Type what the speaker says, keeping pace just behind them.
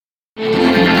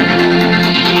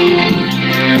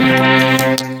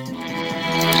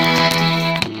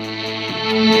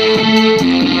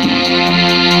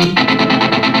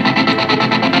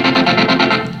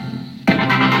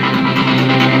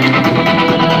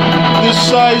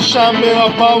side champagne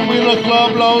up on Wheeler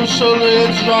Club Lounge, so the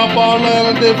hits drop all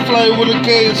night and they fly with a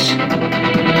case.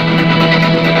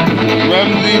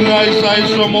 Remedy nice ice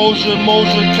from motion,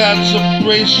 catch up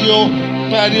ratio,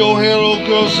 patio hero,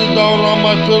 girl sit down on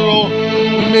my pillow.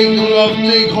 We make love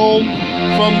take home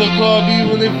from the club,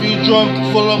 even if you drunk,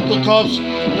 full up the cups.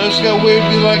 Let's get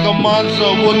wavy like a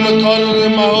monster, wouldn't have cuddled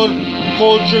in my hood.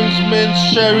 Cold drinks, mint,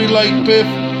 cherry like Biff.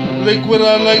 Liquid,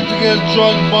 I like to get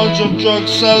drunk, bunch of drugs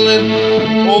selling,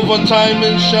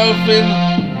 overtiming, shelving,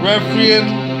 refereeing,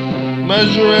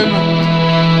 measuring,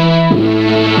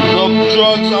 up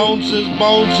drugs, ounces,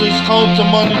 bounces, counter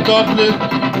money, doubling,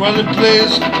 running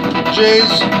plays,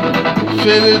 J's,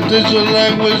 faded, digital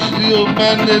language, deal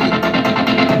banded,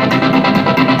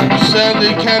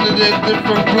 Sandy candidate,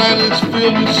 different planets,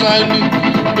 feel beside me,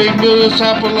 make millions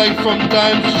happen like from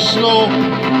dimes to snow.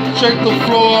 Check the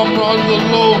floor, I'm on the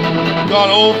low. Got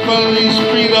old felonies,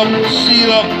 feet up, seat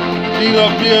up, lead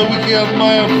up here. We can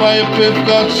admire fire pit,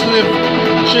 got slip,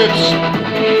 chips,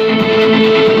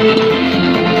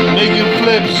 making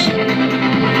flips.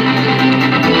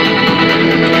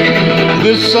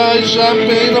 This side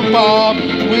champagne and pop.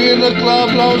 We in the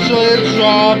club, lounge, so it's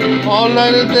drop. All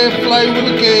night and day, fly with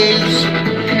the gates.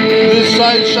 This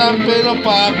side champagne and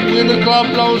pop. We in the club,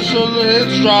 lounge, so the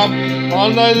hits drop. All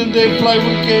night and day, fly with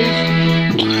the case.